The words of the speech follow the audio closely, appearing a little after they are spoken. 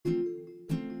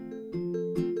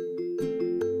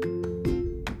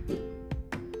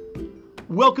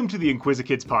Welcome to the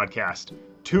Inquisikids podcast.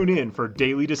 Tune in for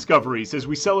daily discoveries as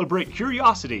we celebrate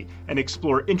curiosity and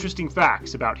explore interesting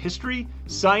facts about history,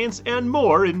 science, and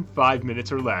more in 5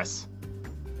 minutes or less.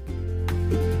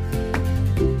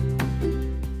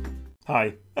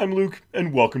 Hi, I'm Luke,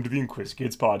 and welcome to the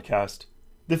Inquisikids podcast.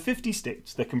 The 50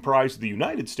 states that comprise the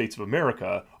United States of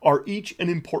America are each an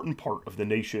important part of the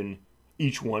nation.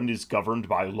 Each one is governed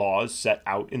by laws set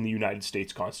out in the United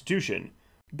States Constitution.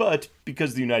 But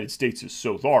because the United States is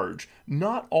so large,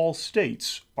 not all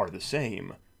states are the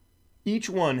same. Each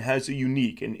one has a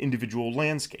unique and individual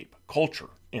landscape, culture,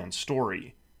 and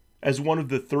story. As one of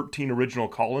the 13 original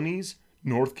colonies,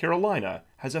 North Carolina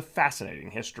has a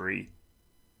fascinating history.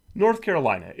 North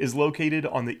Carolina is located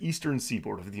on the eastern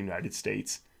seaboard of the United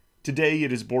States. Today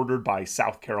it is bordered by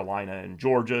South Carolina and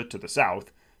Georgia to the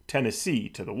south, Tennessee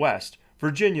to the west,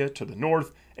 Virginia to the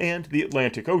north, and the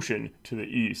Atlantic Ocean to the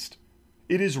east.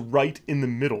 It is right in the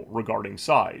middle regarding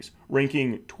size,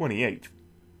 ranking 28th.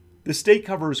 The state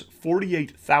covers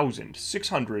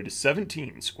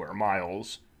 48,617 square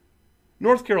miles.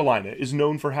 North Carolina is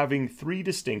known for having 3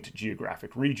 distinct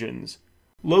geographic regions.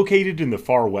 Located in the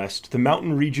far west, the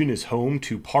mountain region is home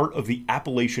to part of the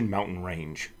Appalachian Mountain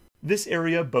Range. This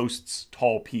area boasts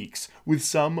tall peaks, with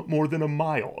some more than a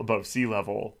mile above sea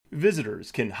level.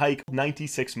 Visitors can hike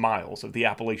 96 miles of the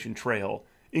Appalachian Trail,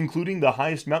 including the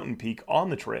highest mountain peak on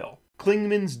the trail.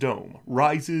 Clingman's Dome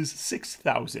rises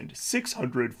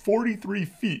 6,643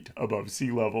 feet above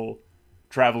sea level.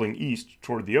 Traveling east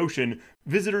toward the ocean,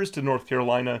 visitors to North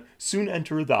Carolina soon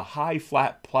enter the high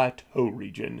flat plateau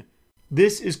region.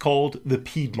 This is called the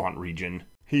Piedmont region.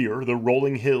 Here, the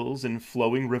rolling hills and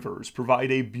flowing rivers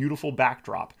provide a beautiful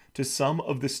backdrop to some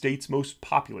of the state's most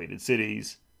populated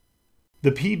cities.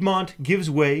 The Piedmont gives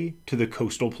way to the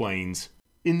coastal plains.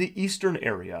 In the eastern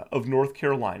area of North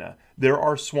Carolina, there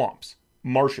are swamps,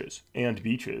 marshes, and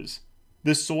beaches.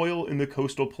 The soil in the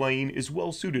coastal plain is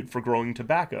well suited for growing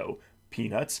tobacco,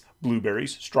 peanuts,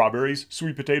 blueberries, strawberries,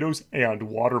 sweet potatoes, and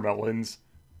watermelons.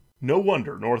 No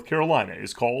wonder North Carolina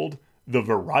is called the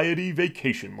Variety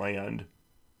Vacation Land.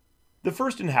 The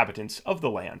first inhabitants of the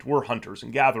land were hunters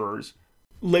and gatherers.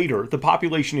 Later, the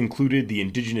population included the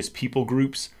indigenous people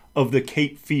groups of the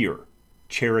Cape Fear,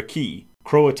 Cherokee,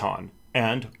 Croatan,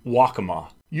 and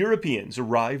Waccamaw. Europeans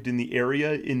arrived in the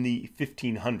area in the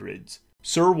 1500s.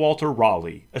 Sir Walter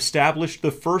Raleigh established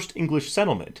the first English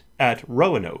settlement at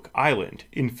Roanoke Island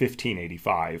in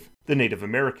 1585. The Native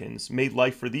Americans made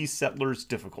life for these settlers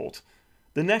difficult.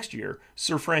 The next year,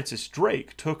 Sir Francis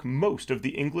Drake took most of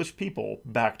the English people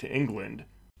back to England.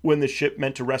 When the ship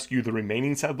meant to rescue the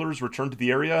remaining settlers returned to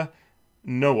the area,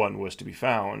 no one was to be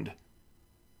found.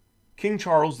 King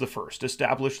Charles I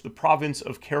established the province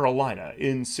of Carolina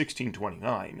in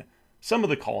 1629. Some of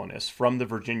the colonists from the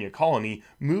Virginia colony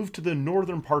moved to the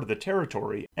northern part of the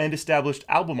territory and established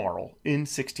Albemarle in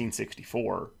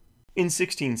 1664. In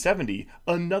 1670,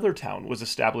 another town was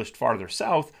established farther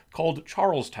south called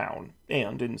Charlestown,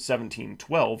 and in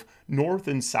 1712, North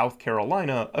and South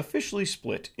Carolina officially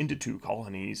split into 2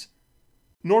 colonies.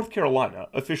 North Carolina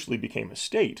officially became a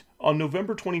state on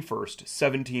November 21st,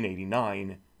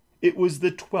 1789. It was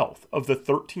the 12th of the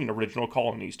 13 original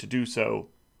colonies to do so.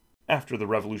 After the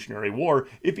Revolutionary War,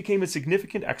 it became a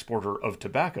significant exporter of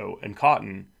tobacco and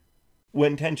cotton.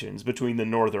 When tensions between the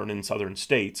northern and southern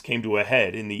states came to a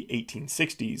head in the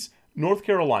 1860s, North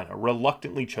Carolina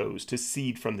reluctantly chose to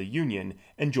cede from the Union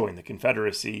and join the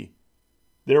Confederacy.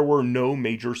 There were no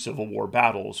major Civil War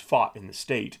battles fought in the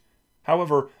state.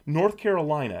 However, North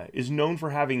Carolina is known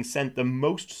for having sent the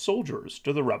most soldiers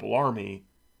to the rebel army.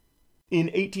 In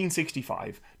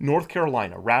 1865, North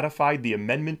Carolina ratified the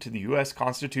amendment to the U.S.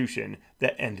 Constitution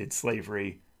that ended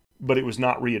slavery, but it was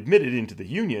not readmitted into the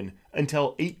Union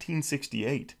until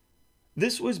 1868.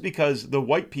 This was because the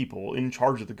white people in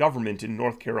charge of the government in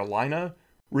North Carolina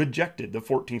rejected the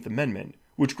 14th Amendment,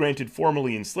 which granted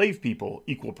formerly enslaved people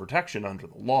equal protection under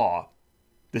the law.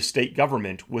 The state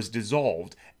government was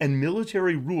dissolved, and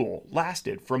military rule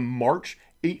lasted from March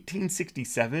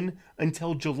 1867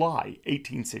 until July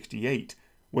 1868,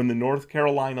 when the North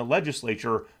Carolina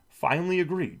legislature finally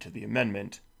agreed to the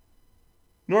amendment.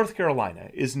 North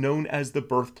Carolina is known as the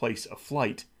birthplace of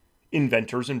flight.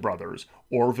 Inventors and brothers,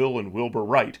 Orville and Wilbur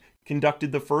Wright,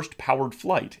 conducted the first powered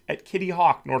flight at Kitty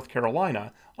Hawk, North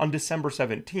Carolina on December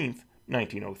 17,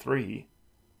 1903.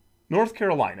 North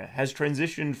Carolina has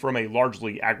transitioned from a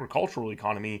largely agricultural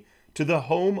economy to the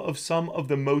home of some of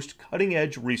the most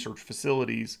cutting-edge research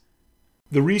facilities.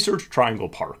 The Research Triangle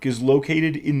Park is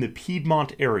located in the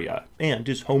Piedmont area and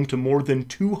is home to more than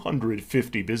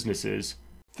 250 businesses.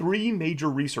 3 major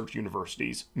research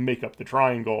universities make up the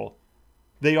triangle.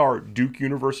 They are Duke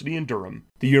University in Durham,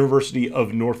 the University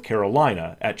of North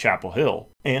Carolina at Chapel Hill,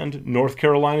 and North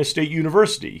Carolina State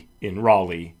University in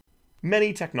Raleigh.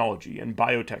 Many technology and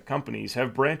biotech companies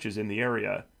have branches in the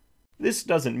area. This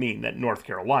doesn't mean that North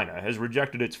Carolina has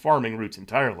rejected its farming roots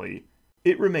entirely.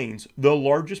 It remains the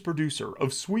largest producer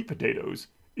of sweet potatoes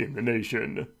in the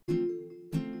nation.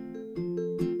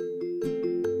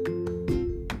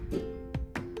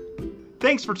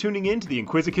 Thanks for tuning in to the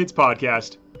Inquisikids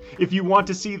podcast. If you want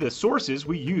to see the sources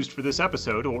we used for this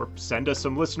episode or send us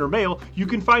some listener mail, you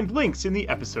can find links in the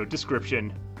episode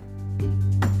description.